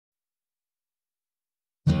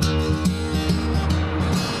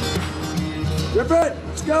Griffin,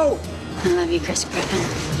 let's go. I love you, Chris Griffin.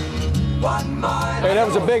 Hey, that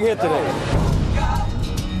was a big hit today.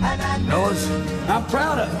 Fellas, I'm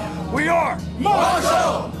proud of you. We are.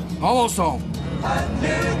 Marshall! Almost home.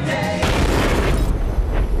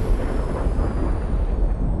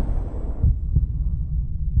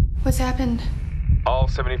 What's happened? All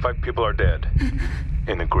 75 people are dead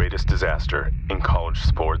in the greatest disaster in college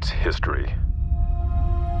sports history.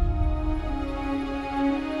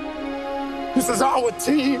 This is our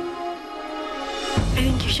team. I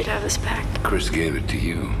think you should have this back. Chris gave it to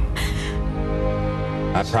you.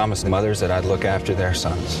 I promised mothers that I'd look after their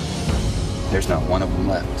sons. There's not one of them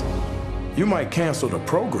left. You might cancel the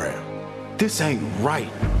program. This ain't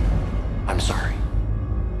right. I'm sorry.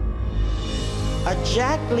 A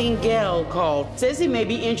Jacqueline Gale called. Says he may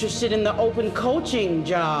be interested in the open coaching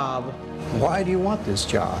job. Why do you want this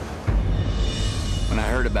job? When I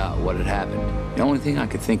heard about what had happened, the only thing I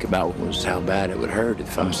could think about was how bad it would hurt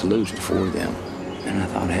if I was to lose it for them. And I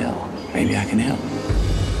thought, hell, maybe I can help.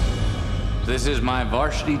 This is my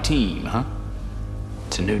varsity team, huh?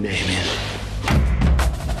 It's a new day, man.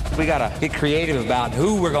 We gotta get creative about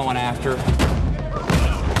who we're going after.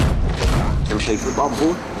 Ever shake football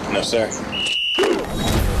before? No, sir.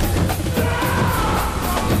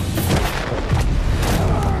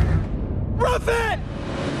 Rough it!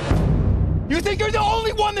 You think you're the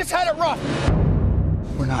only one that's had it rough?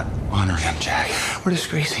 We're not honoring him, Jack. We're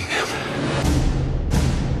disgracing him.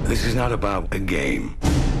 This is not about a game.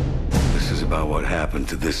 This is about what happened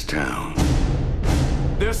to this town.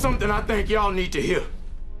 There's something I think y'all need to hear.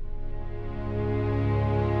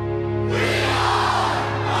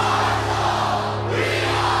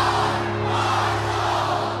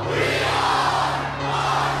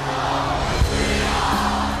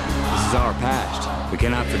 This is our past. We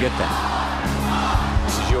cannot forget that.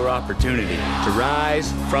 This is your opportunity to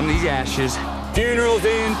rise from these ashes. Funerals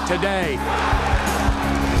in today.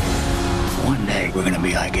 One day, we're gonna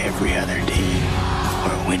be like every other team,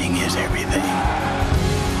 where winning is everything,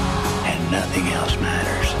 and nothing else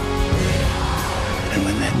matters. And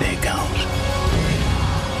when that day comes,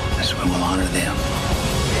 that's when we'll honor them.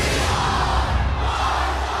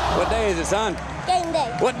 What day is it, son? Game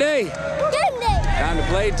day. What day? Game day. Time to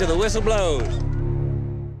play till the whistle blows.